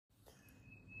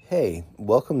Hey,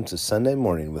 welcome to Sunday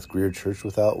Morning with Greer Church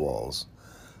Without Walls.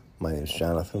 My name is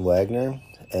Jonathan Wagner,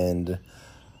 and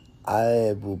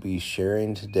I will be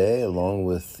sharing today along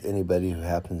with anybody who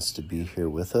happens to be here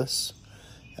with us.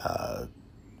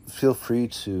 Feel free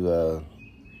to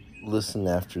listen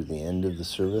after the end of the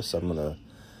service. I'm going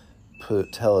to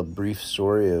tell a brief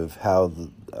story of how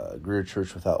the Greer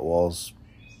Church Without Walls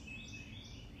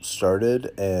started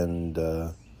and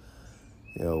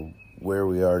where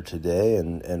we are today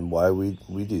and why we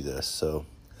do this. So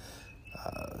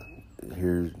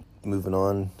here, moving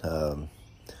on,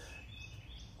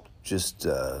 just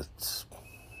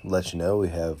let you know we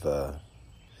have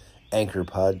Anchor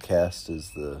Podcast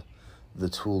is the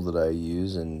tool that I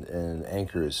use, and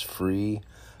Anchor is free.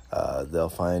 They'll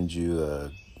find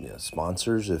you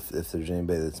sponsors if there's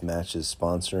anybody that matches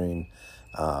sponsoring.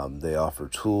 They offer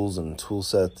tools and tool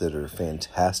set that are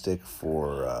fantastic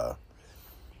for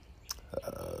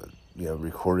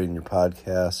recording your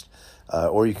podcast,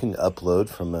 or you can upload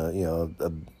from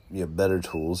better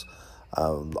tools.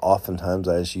 Oftentimes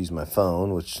I just use my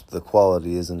phone, which the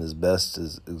quality isn't as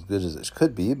good as it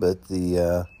could be, but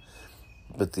the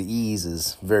ease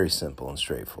is very simple and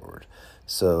straightforward.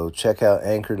 So check out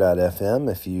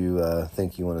anchor.fm if you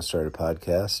think you want to start a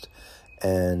podcast,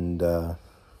 and have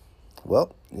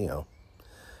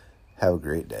a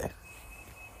great day.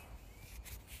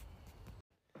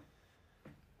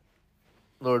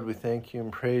 Lord, we thank you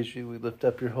and praise you. We lift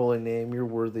up your holy name. You're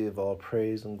worthy of all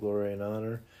praise and glory and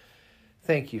honor.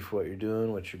 Thank you for what you're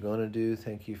doing, what you're going to do.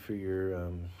 Thank you for your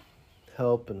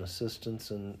help and assistance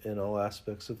in all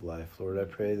aspects of life. Lord, I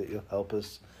pray that you'll help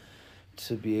us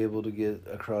to be able to get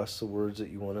across the words that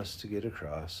you want us to get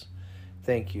across.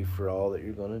 Thank you for all that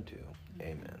you're going to do.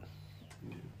 Amen.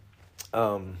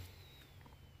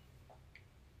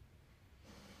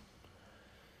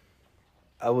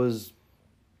 I was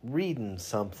reading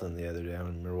something the other day, I don't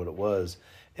remember what it was,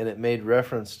 and it made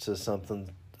reference to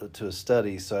to a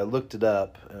study, so I looked it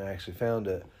up and I actually found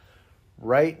it.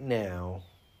 Right now,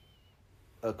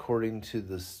 according to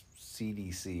the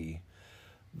CDC,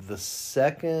 the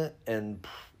second and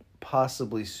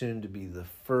possibly soon to be the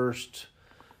first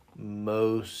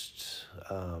most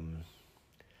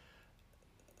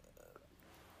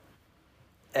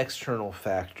external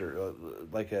factor,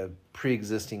 like a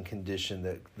pre-existing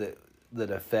condition that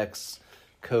affects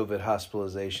COVID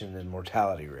hospitalization and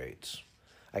mortality rates.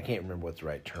 I can't remember what the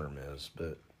right term is,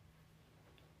 but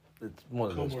it's one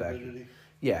of those factors.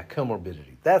 Yeah,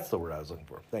 comorbidity. That's the word I was looking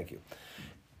for. Thank you.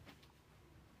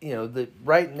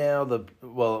 Right now,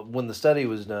 when the study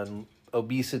was done,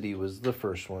 obesity was the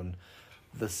first one.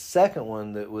 The second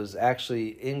one that was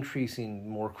actually increasing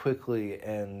more quickly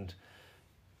and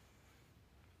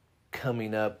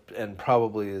coming up, and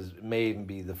probably may even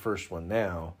be the first one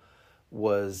now,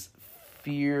 was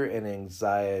fear and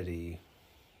anxiety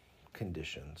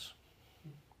conditions.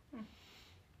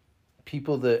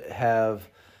 People that have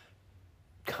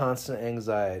constant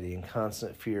anxiety and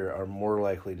constant fear are more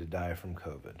likely to die from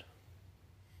COVID.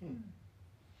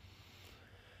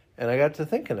 And I got to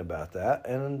thinking about that,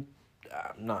 and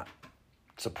I'm not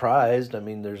surprised. I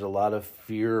mean, there's a lot of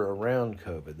fear around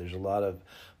COVID.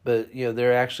 But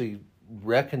they're actually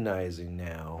recognizing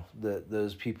now that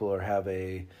those people have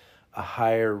a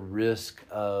higher risk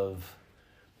of,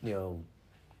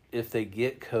 if they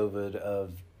get COVID,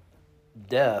 of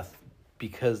death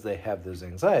because they have those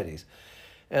anxieties.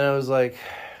 And I was like,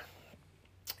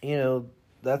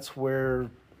 that's where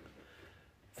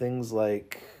things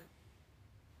like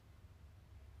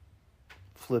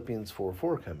Philippians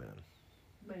 4:4 come in.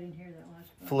 I didn't hear that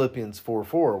last part. Philippians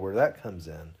 4:4, where that comes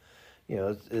in,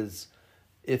 is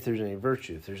if there's any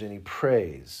virtue, if there's any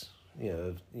praise,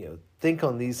 think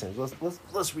on these things.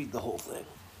 Let's read the whole thing.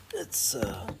 It's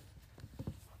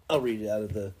I'll read it out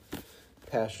of the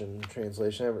Passion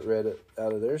Translation. I haven't read it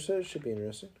out of there, so it should be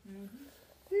interesting.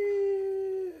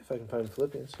 Mm-hmm. If I can find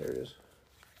Philippians, there it is.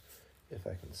 If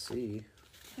I can see.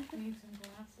 I need some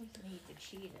glasses. I need the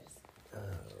cheetahs.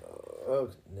 Oh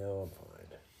no, I'm fine.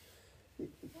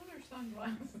 What are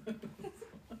sunglasses?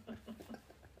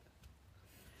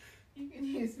 You can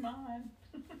use mine.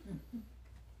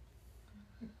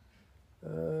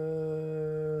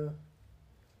 Let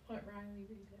Riley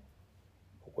read it.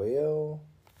 Well,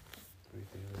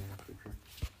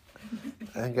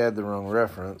 I think I had the wrong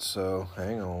reference, so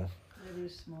hang on. It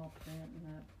is small print in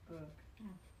that book.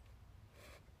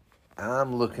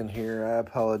 I'm looking here. I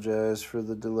apologize for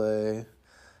the delay.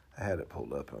 I had it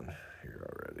pulled up on here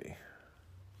already.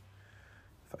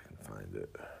 If I can find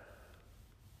it.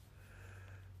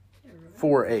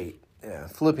 4:8. Yeah,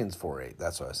 Philippians 4:8.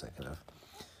 That's what I was thinking of.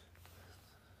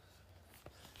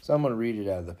 So I'm going to read it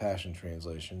out of the Passion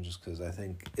Translation just because I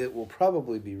think it will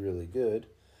probably be really good.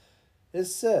 It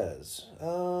says,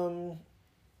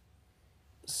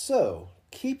 so,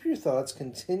 keep your thoughts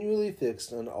continually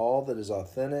fixed on all that is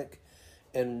authentic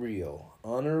and real,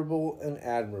 honorable and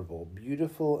admirable,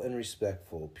 beautiful and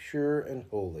respectful, pure and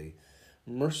holy,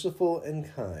 merciful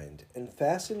and kind, and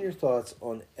fasten your thoughts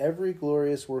on every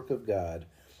glorious work of God,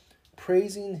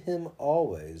 praising Him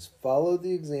always. Follow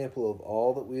the example of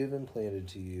all that we have imparted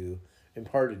to you,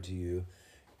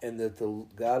 and that the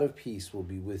God of peace will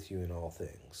be with you in all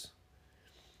things.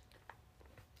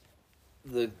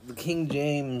 The King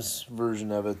James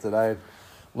version of it that I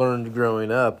learned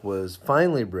growing up was,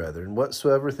 finally, brethren,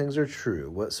 whatsoever things are true,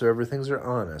 whatsoever things are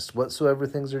honest, whatsoever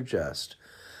things are just,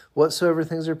 whatsoever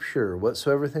things are pure,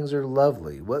 whatsoever things are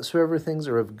lovely, whatsoever things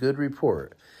are of good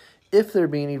report, if there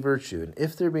be any virtue, and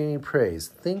if there be any praise,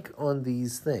 think on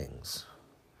these things.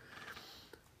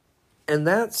 And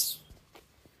that's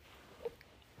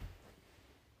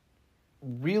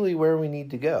really where we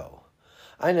need to go.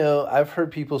 I know I've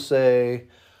heard people say,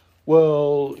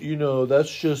 well,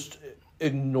 that's just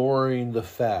ignoring the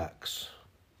facts.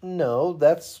 No,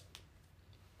 that's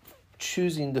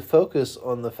choosing to focus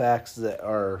on the facts that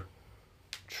are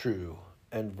true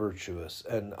and virtuous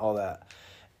and all that.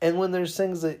 And when there's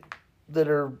things that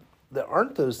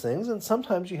aren't those things, and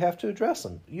sometimes you have to address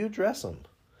them. You address them.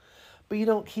 But you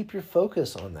don't keep your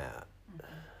focus on that.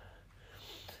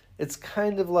 It's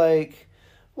kind of like,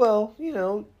 well, you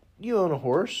own a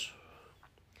horse,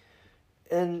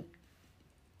 and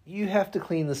you have to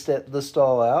clean the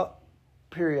stall out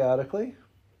periodically,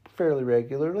 fairly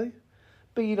regularly,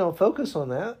 but you don't focus on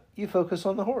that. You focus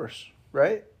on the horse,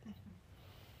 right?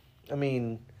 I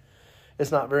mean,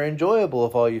 it's not very enjoyable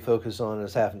if all you focus on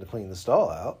is having to clean the stall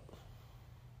out.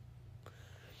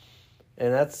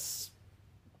 And that's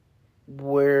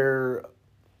where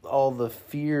all the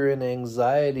fear and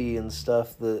anxiety and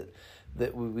stuff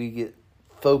that we get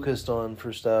focused on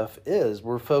for stuff is.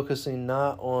 We're focusing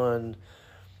not on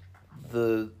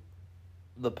the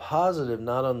positive,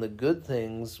 not on the good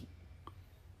things.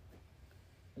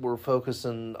 We're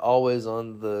focusing always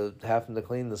on the having to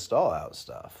clean the stall out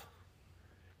stuff.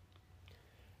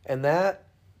 And that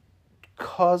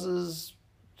causes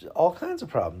all kinds of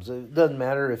problems. It doesn't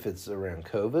matter if it's around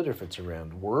COVID, if it's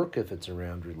around work, if it's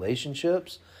around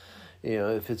relationships,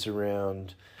 if it's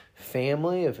around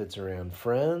family, if it's around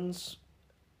friends.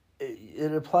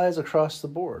 It applies across the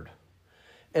board.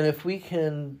 And if we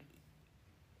can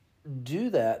do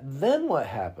that, then what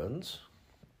happens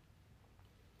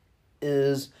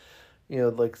is,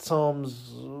 like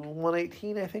Psalms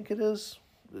 118, I think it is,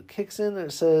 it kicks in and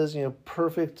it says,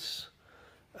 perfect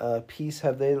peace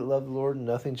have they that love the Lord, and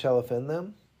nothing shall offend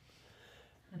them.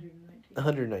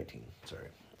 119, sorry.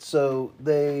 So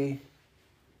they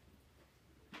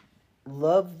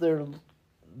love the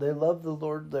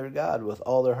Lord their God with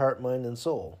all their heart, mind, and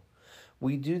soul.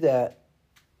 We do that,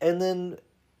 and then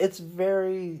it's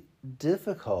very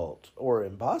difficult or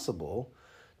impossible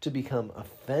to become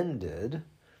offended.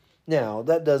 Now,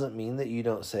 that doesn't mean that you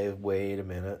don't say, wait a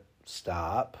minute,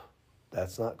 stop.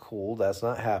 That's not cool. That's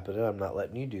not happening. I'm not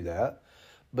letting you do that.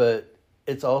 But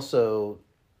it's also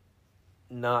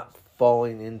not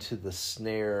falling into the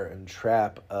snare and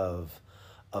trap of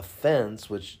offense,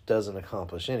 which doesn't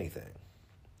accomplish anything.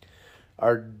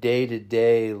 Our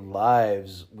day-to-day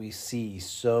lives, we see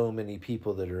so many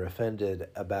people that are offended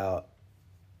about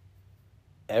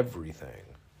everything.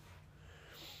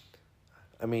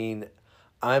 I mean,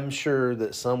 I'm sure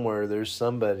that somewhere there's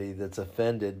somebody that's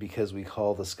offended because we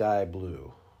call the sky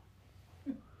blue.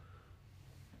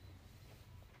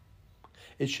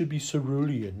 It should be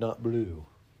cerulean, not blue.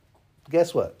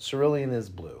 Guess what? Cerulean is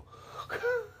blue.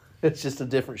 It's just a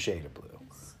different shade of blue.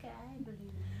 Sky blue.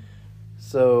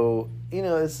 So,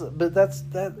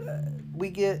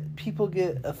 people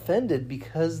get offended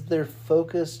because they're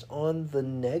focused on the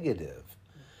negative.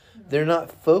 They're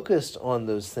not focused on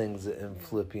those things that in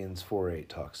Philippians 4:8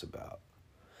 talks about.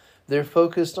 They're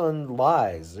focused on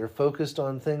lies. They're focused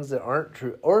on things that aren't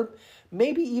true, or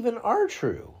maybe even are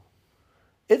true.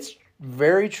 It's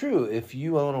very true. If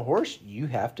you own a horse, you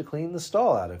have to clean the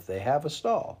stall out if they have a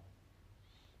stall.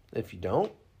 If you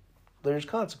don't, there's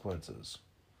consequences.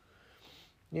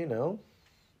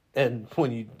 And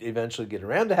when you eventually get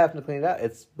around to having to clean it out,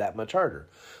 it's that much harder.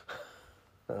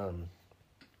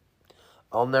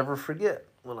 I'll never forget,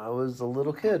 when I was a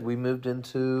little kid, we moved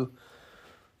into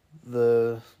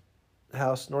the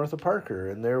house north of Parker,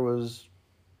 and there was,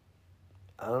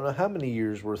 I don't know how many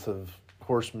years worth of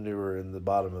horse manure in the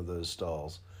bottom of those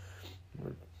stalls.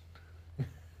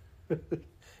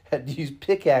 Had to use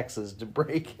pickaxes to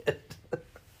break it.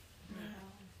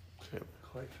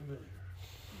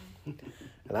 familiar.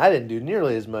 And I didn't do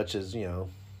nearly as much as,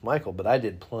 Michael, but I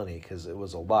did plenty because it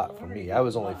was a lot for me. I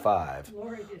was only 5.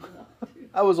 Lori did a lot too.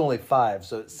 I was only 5,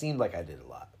 so it seemed like I did a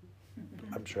lot.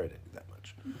 I'm sure I didn't do that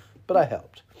much. But I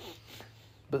helped.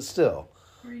 But still.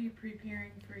 Were you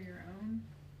preparing for your own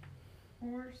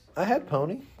horse? I had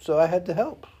pony, so I had to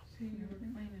help. So you were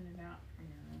cleaning it out for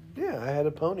your own. Yeah, I had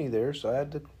a pony there, so I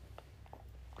had to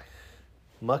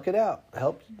muck it out.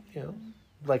 Help,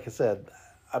 Like I said,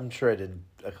 I'm sure I didn't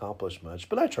accomplish much,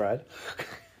 but I tried.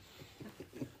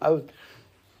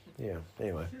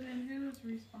 Anyway. So then who was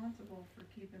responsible for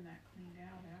keeping that cleaned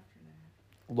out after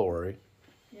that? Lori.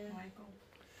 Yeah. Michael?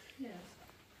 Yes.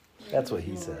 That's what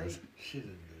he Lori. says. She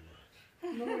didn't do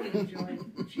much. Lori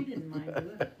enjoyed. She didn't mind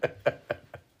doing it.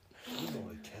 She was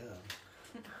only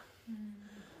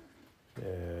 10.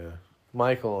 Yeah.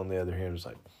 Michael, on the other hand, was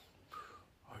like,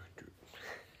 I can do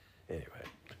it. Anyway.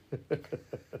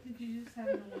 Did you just have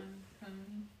the one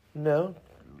pony? No.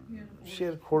 You had a She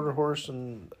had a quarter horse,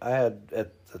 and I had,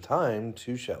 at the time,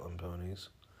 2 Shetland ponies.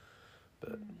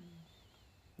 But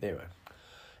anyway.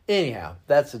 Anyhow,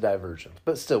 that's a divergence.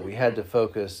 But still, we had to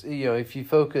focus. If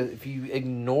you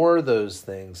ignore those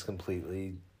things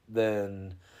completely,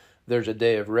 then there's a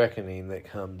day of reckoning that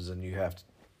comes, and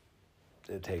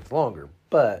it takes longer.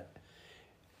 But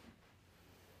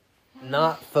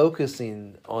not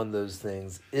focusing on those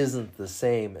things isn't the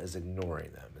same as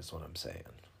ignoring them, is what I'm saying.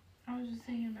 I was just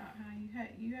thinking about how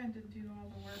you had to do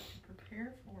all the work to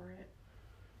prepare for it,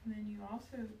 and then you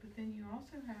also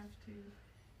have to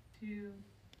do,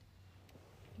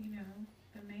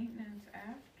 the maintenance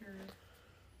after.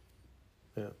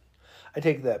 Yeah, I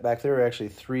take that back. There were actually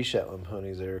 3 Shetland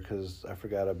ponies there because I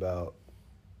forgot about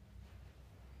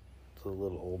the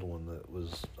little old one that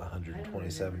was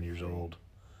 127 years old.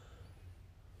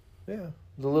 Yeah,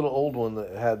 the little old one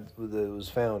that was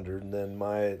foundered, and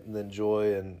then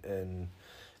Joy and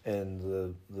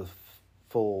the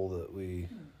foal that we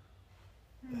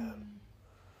had.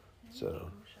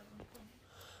 So,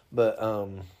 but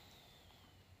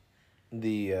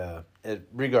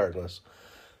regardless,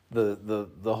 the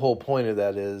whole point of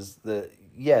that is that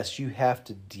yes, you have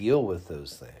to deal with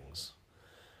those things.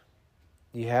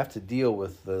 You have to deal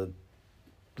with the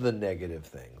negative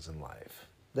things in life.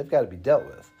 They've got to be dealt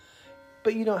with.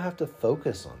 But you don't have to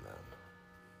focus on them.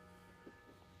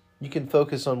 You can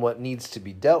focus on what needs to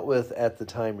be dealt with at the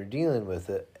time you're dealing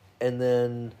with it, and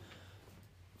then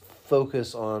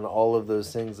focus on all of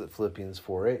those things that Philippians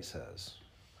 4:8 says.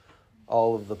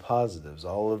 All of the positives,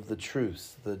 all of the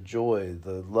truths, the joy,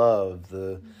 the love,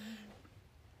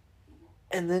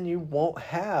 and then you won't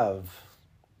have...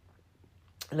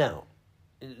 Now,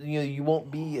 you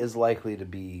won't be as likely to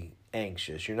be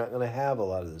anxious. You're not going to have a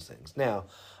lot of those things. Now,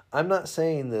 I'm not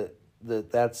saying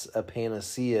that that's a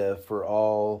panacea for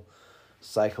all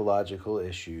psychological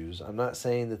issues. I'm not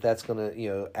saying that that's going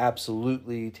to,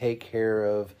 absolutely take care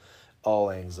of all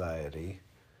anxiety,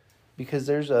 because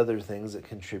there's other things that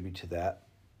contribute to that.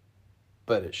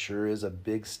 But it sure is a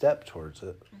big step towards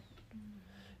it.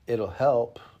 It'll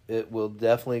help. It will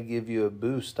definitely give you a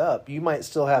boost up. You might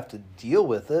still have to deal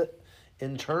with it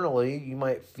internally. You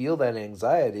might feel that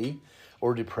anxiety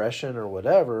or depression or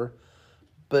whatever.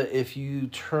 But if you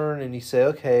turn and you say,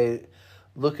 okay,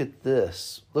 look at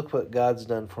this. Look what God's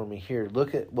done for me here.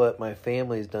 Look at what my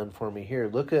family's done for me here.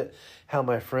 Look at how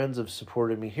my friends have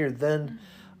supported me here. Then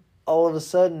all of a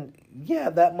sudden, yeah,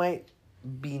 that might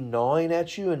be gnawing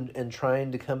at you and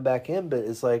trying to come back in. But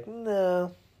it's like,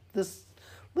 no, this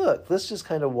just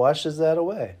kind of washes that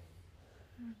away.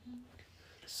 Mm-hmm.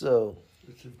 So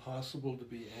It's impossible to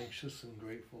be anxious and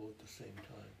grateful at the same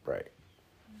time. right.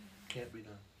 Can't be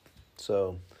done.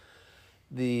 So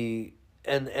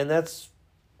and that's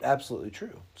absolutely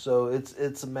true. So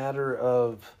it's a matter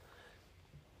of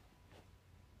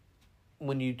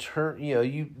when you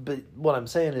turn, but what I'm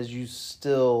saying is you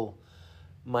still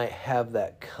might have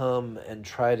that come and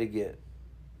try to get,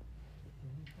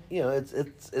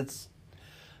 it's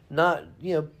not,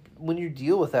 when you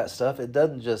deal with that stuff, it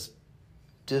doesn't just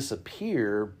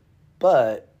disappear,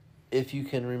 but if you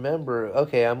can remember,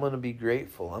 okay, I'm going to be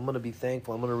grateful, I'm going to be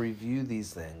thankful, I'm going to review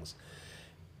these things,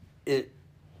 it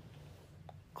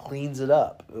cleans it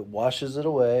up. It washes it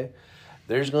away.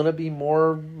 There's going to be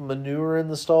more manure in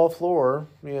the stall floor,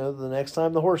 the next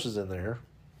time the horse is in there.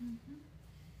 Mm-hmm.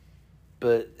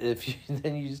 But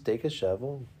then you just take a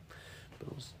shovel,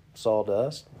 put some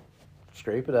sawdust,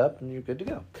 scrape it up, and you're good to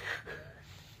go.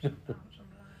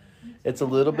 It's a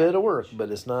little bit of work, but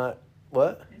it's not,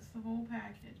 what? It's the whole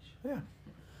package. Yeah.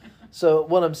 So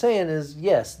what I'm saying is,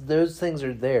 yes, those things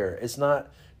are there. It's not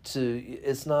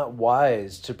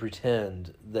wise to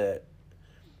pretend that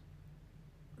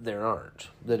there aren't,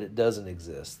 that it doesn't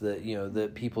exist, that,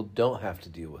 that people don't have to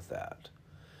deal with that.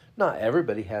 Not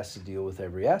everybody has to deal with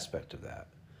every aspect of that.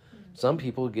 Some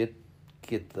people get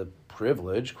the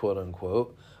privilege, quote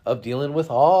unquote, of dealing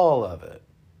with all of it,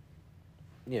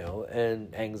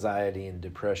 and anxiety and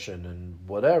depression and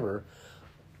whatever.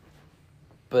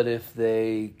 But if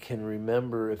they can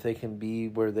remember, if they can be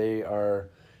where they are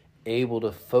able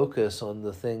to focus on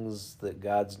the things that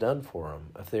God's done for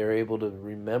them, if they're able to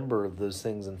remember those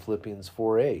things in Philippians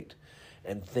 4:8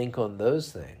 and think on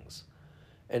those things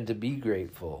and to be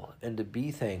grateful and to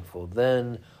be thankful,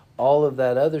 then all of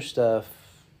that other stuff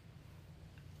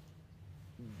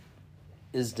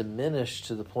is diminished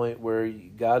to the point where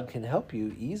God can help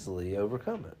you easily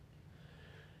overcome it.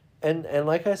 And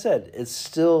like I said, it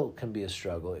still can be a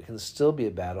struggle. It can still be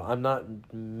a battle. I'm not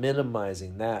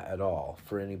minimizing that at all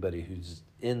for anybody who's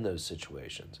in those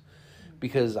situations,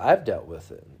 because I've dealt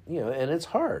with it, and it's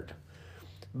hard.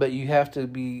 But you have to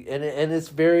be, and it's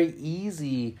very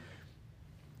easy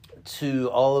to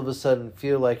all of a sudden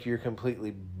feel like you're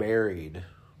completely buried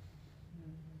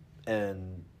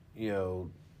and,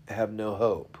 have no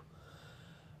hope.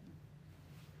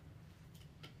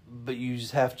 But you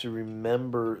just have to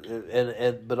remember,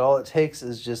 but all it takes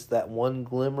is just that one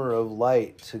glimmer of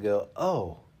light to go,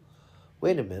 oh,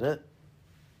 wait a minute.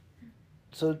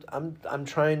 So I'm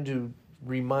trying to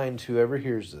remind whoever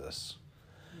hears this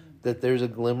that there's a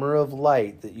glimmer of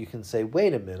light that you can say,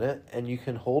 wait a minute, and you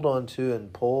can hold on to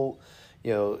and pull,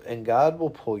 and God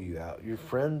will pull you out. Your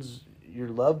friends, your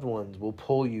loved ones will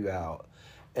pull you out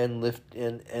and lift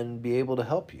and be able to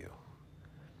help you.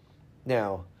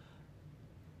 Now,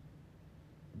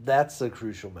 that's the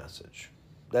crucial message.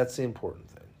 That's the important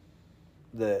thing.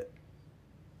 That,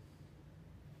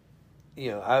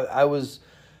 I was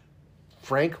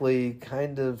frankly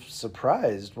kind of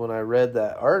surprised when I read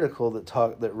that article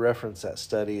that referenced that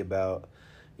study about,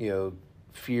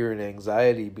 fear and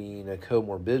anxiety being a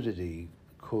comorbidity.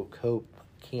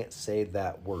 Can't say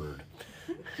that word.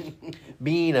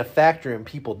 Being a factor in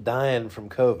people dying from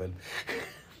COVID.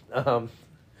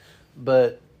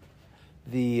 But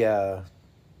the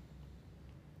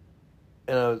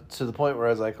to the point where I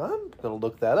was like, I'm going to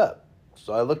look that up.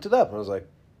 So I looked it up and I was like,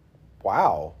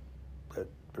 wow,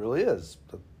 it really is,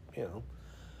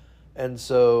 And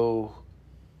so,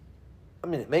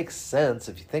 it makes sense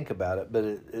if you think about it, but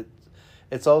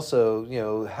it's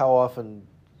also, how often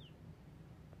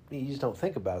you just don't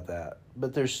think about that.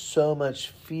 But there's so much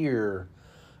fear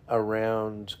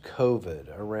around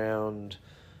COVID, around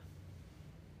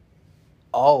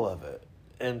all of it.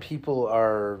 And people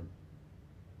are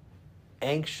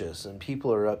anxious and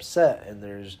people are upset, and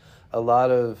there's a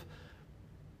lot of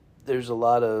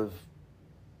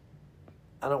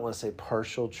I don't want to say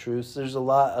partial truths. There's a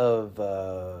lot of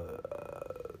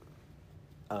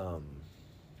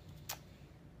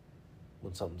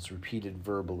when something's repeated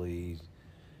verbally,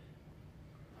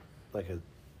 like a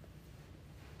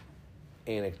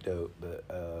anecdote, but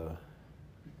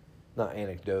not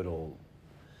anecdotal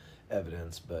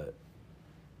evidence, but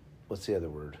what's the other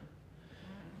word?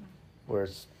 Where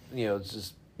it's, it's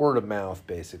just word of mouth,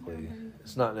 basically. Mm-hmm.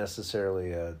 It's not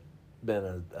necessarily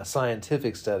been a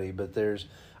scientific study, but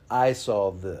I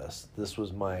saw this. This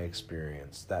was my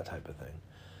experience, that type of thing.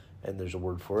 And there's a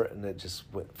word for it, and it just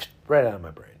went right out of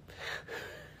my brain.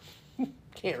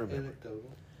 Can't remember.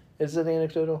 Anecdotal. Is it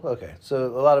anecdotal? Okay, so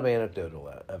a lot of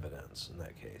anecdotal evidence in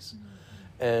that case.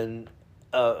 Mm-hmm. And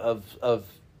of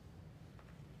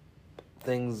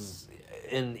things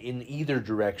in either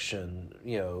direction,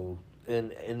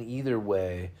 in either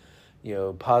way,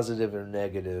 positive or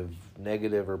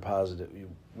negative or positive,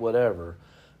 whatever.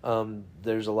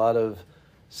 There's a lot of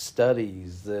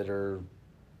studies that are,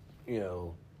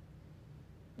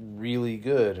 really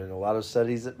good, and a lot of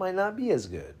studies that might not be as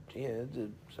good.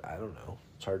 I don't know.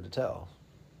 It's hard to tell.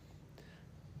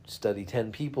 Study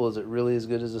 10 people, is it really as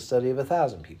good as a study of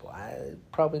 1,000 people?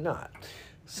 Probably not.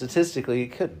 Statistically,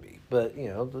 it couldn't be. But,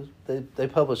 they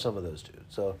publish some of those too.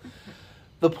 So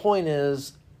the point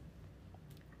is,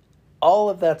 all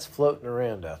of that's floating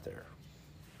around out there.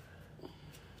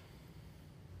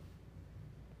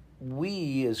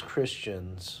 We, as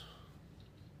Christians,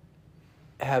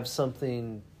 have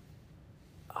something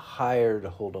higher to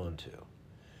hold on to.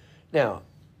 Now,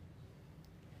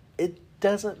 it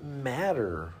doesn't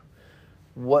matter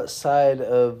what side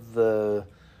of the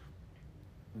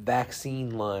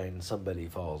vaccine line somebody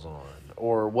falls on,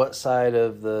 or what side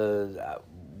of the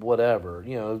whatever.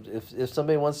 If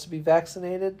somebody wants to be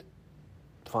vaccinated,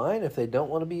 fine. If they don't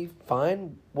want to be,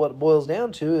 fine. What it boils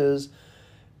down to is,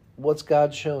 what's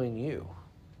God showing you?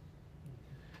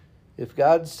 If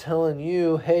God's telling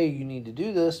you, hey, you need to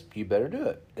do this, you better do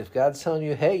it. If God's telling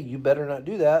you, hey, you better not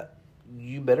do that,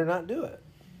 you better not do it.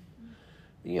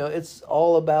 It's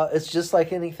all about, it's just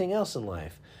like anything else in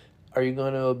life. Are you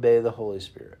going to obey the Holy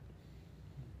Spirit?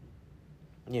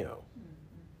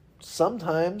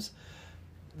 Sometimes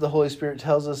the Holy Spirit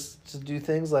tells us to do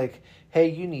things like, hey,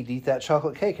 you need to eat that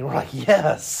chocolate cake. And we're like,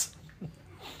 yes.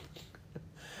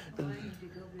 I need to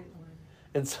go get one.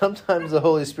 And sometimes the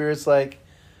Holy Spirit's like,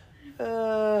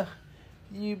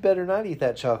 you better not eat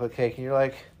that chocolate cake. And you're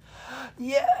like,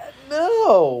 yeah,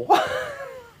 no,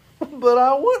 but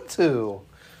I want to.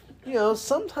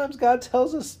 Sometimes God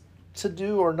tells us to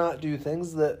do or not do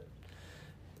things that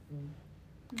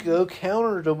go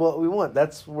counter to what we want.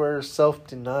 That's where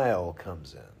self-denial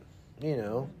comes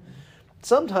in.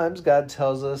 Sometimes God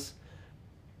tells us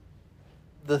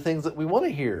the things that we want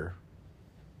to hear.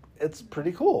 It's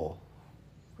pretty cool,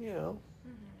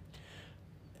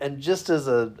 And just as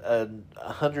a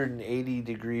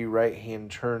 180-degree right-hand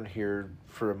turn here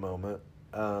for a moment,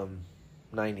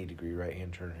 90-degree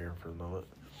right-hand turn here for a moment.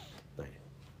 90.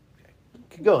 Okay.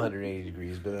 Could go 180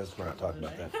 degrees, but we're not talking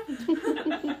about that.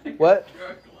 What?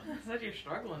 I said you're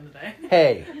struggling today.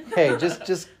 Hey,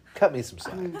 just cut me some I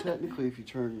slack. mean, technically, if you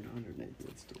turn 180,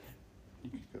 it's still, you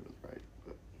could go to the right.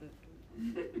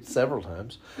 But Several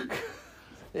times.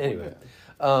 Anyway,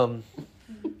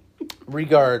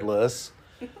 regardless,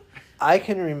 I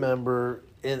can remember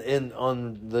in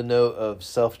on the note of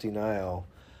self-denial,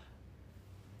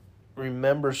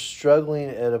 remember struggling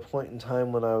at a point in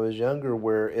time when I was younger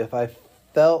where if I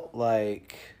felt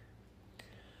like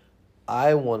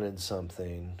I wanted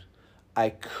something, I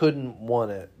couldn't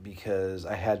want it because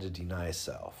I had to deny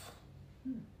self.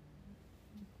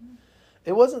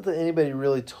 It wasn't that anybody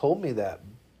really told me that,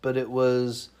 but it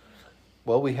was,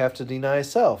 well, we have to deny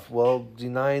self. Well,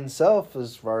 denying self,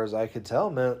 as far as I could tell,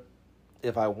 meant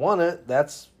if I want it,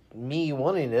 that's me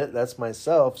wanting it, that's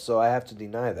myself, so I have to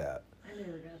deny that. I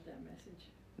never got that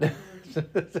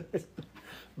message.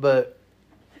 But,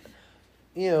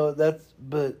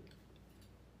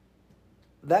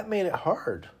 that made it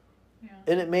hard. Yeah.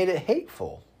 And it made it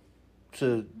hateful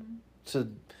to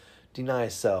deny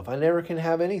self. I never can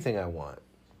have anything I want.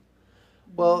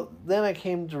 Well, then I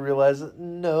came to realize that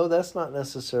no, that's not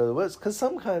necessarily what it's, because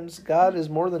sometimes God is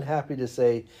more than happy to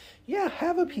say, yeah,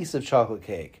 have a piece of chocolate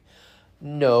cake.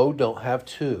 No, don't have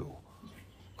two.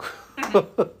 don't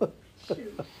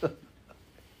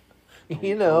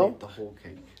eat the whole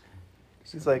cake.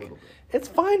 Just He's have a like, little bit. it's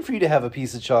fine for you to have a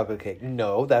piece of chocolate cake.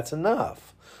 No, that's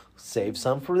enough. Save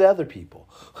some for the other people.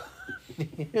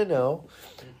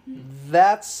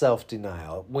 That's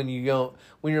self-denial. When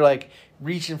you're like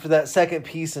reaching for that second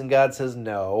piece and God says,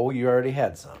 no, you already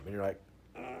had some. And you're like,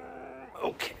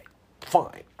 okay,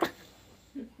 fine.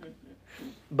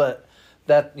 But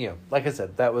that, like I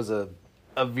said, that was a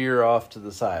veer off to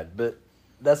the side. But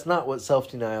that's not what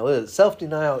self-denial is.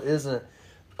 Self-denial isn't,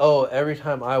 oh, every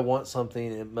time I want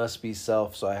something, it must be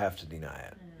self, so I have to deny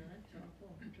it. Yeah, that's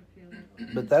awful to feel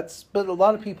that way. But a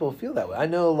lot of people feel that way. I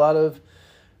know a lot of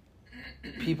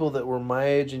people that were my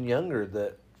age and younger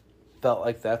that felt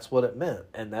like that's what it meant.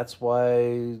 And that's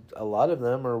why a lot of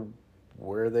them are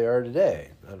where they are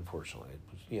today, unfortunately.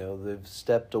 They've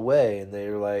stepped away and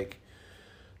they're like,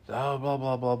 oh, blah,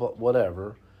 blah, blah, blah,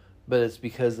 whatever. But it's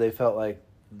because they felt like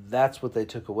that's what they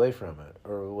took away from it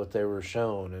or what they were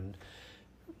shown.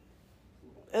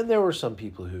 And there were some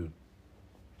people who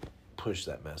pushed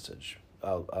that message.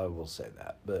 I will say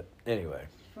that. But anyway.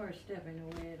 As far as stepping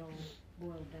away, it all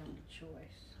boiled down to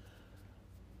choice.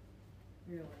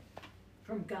 Really.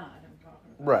 From God, I'm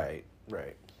talking about.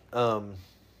 Right.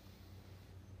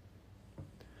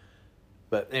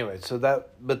 But anyway,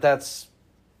 that's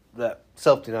that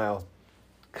self-denial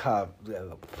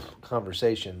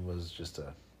conversation was just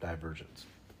a divergence.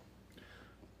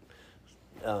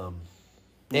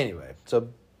 Anyway, so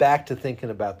back to thinking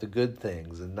about the good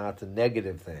things and not the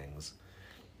negative things,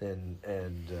 and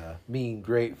being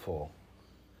grateful.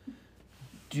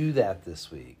 Do that this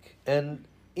week, and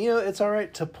it's all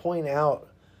right to point out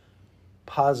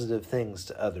positive things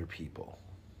to other people.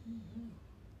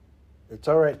 It's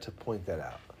all right to point that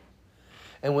out.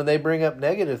 And when they bring up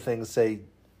negative things, say,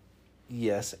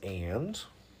 yes, and.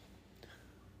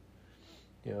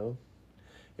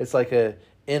 It's like a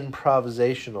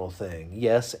improvisational thing.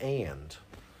 Yes, and.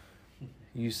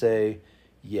 You say,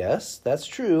 yes, that's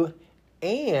true,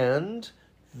 and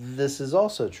this is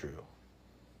also true.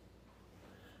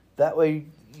 That way,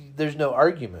 there's no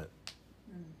argument.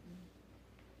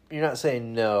 You're not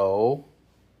saying no,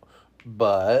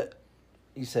 but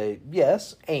you say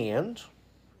yes, and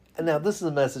And now this is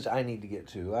a message I need to get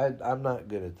to. I'm not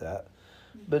good at that,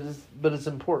 but it's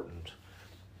important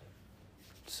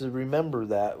to remember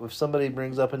that if somebody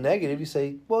brings up a negative, you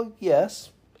say, well, yes,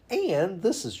 and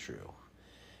this is true.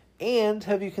 And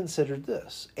have you considered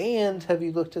this? And have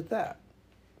you looked at that?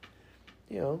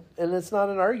 And it's not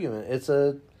an argument. It's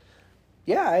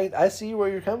I see where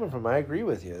you're coming from. I agree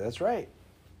with you. That's right.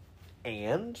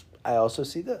 And I also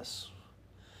see this.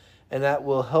 And that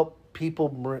will help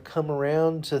people come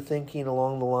around to thinking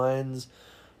along the lines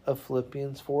of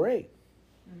Philippians 4:8.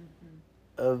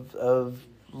 Of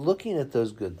looking at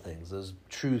those good things, those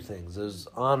true things, those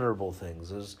honorable things,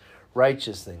 those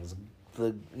righteous things,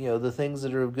 the things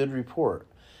that are of good report,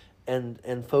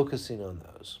 and focusing on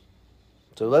those.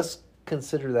 So let's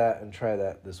consider that and try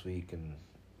that this week and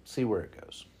see where it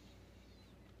goes.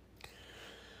 That's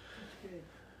good.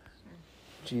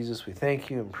 Jesus, we thank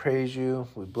you and praise you.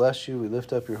 We bless you. We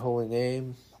lift up your holy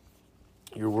name.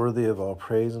 You're worthy of all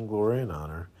praise and glory and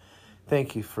honor.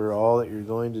 Thank you for all that you're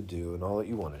going to do and all that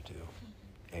you want to do.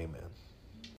 Amen.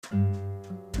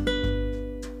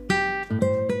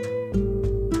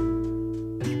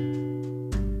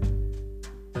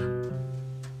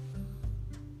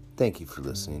 Thank you for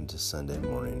listening to Sunday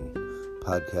Morning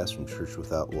Podcast from Church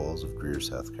Without Walls of Greer,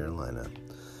 South Carolina.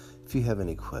 If you have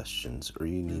any questions or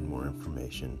you need more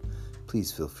information,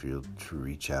 please feel free to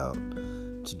reach out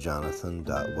to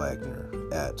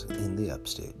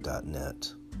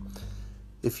jonathan.wagner@intheupstate.net.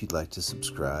 If you'd like to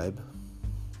subscribe,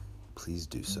 please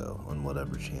do so on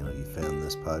whatever channel you found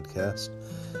this podcast,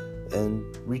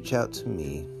 and reach out to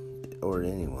me or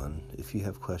anyone if you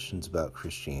have questions about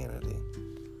Christianity.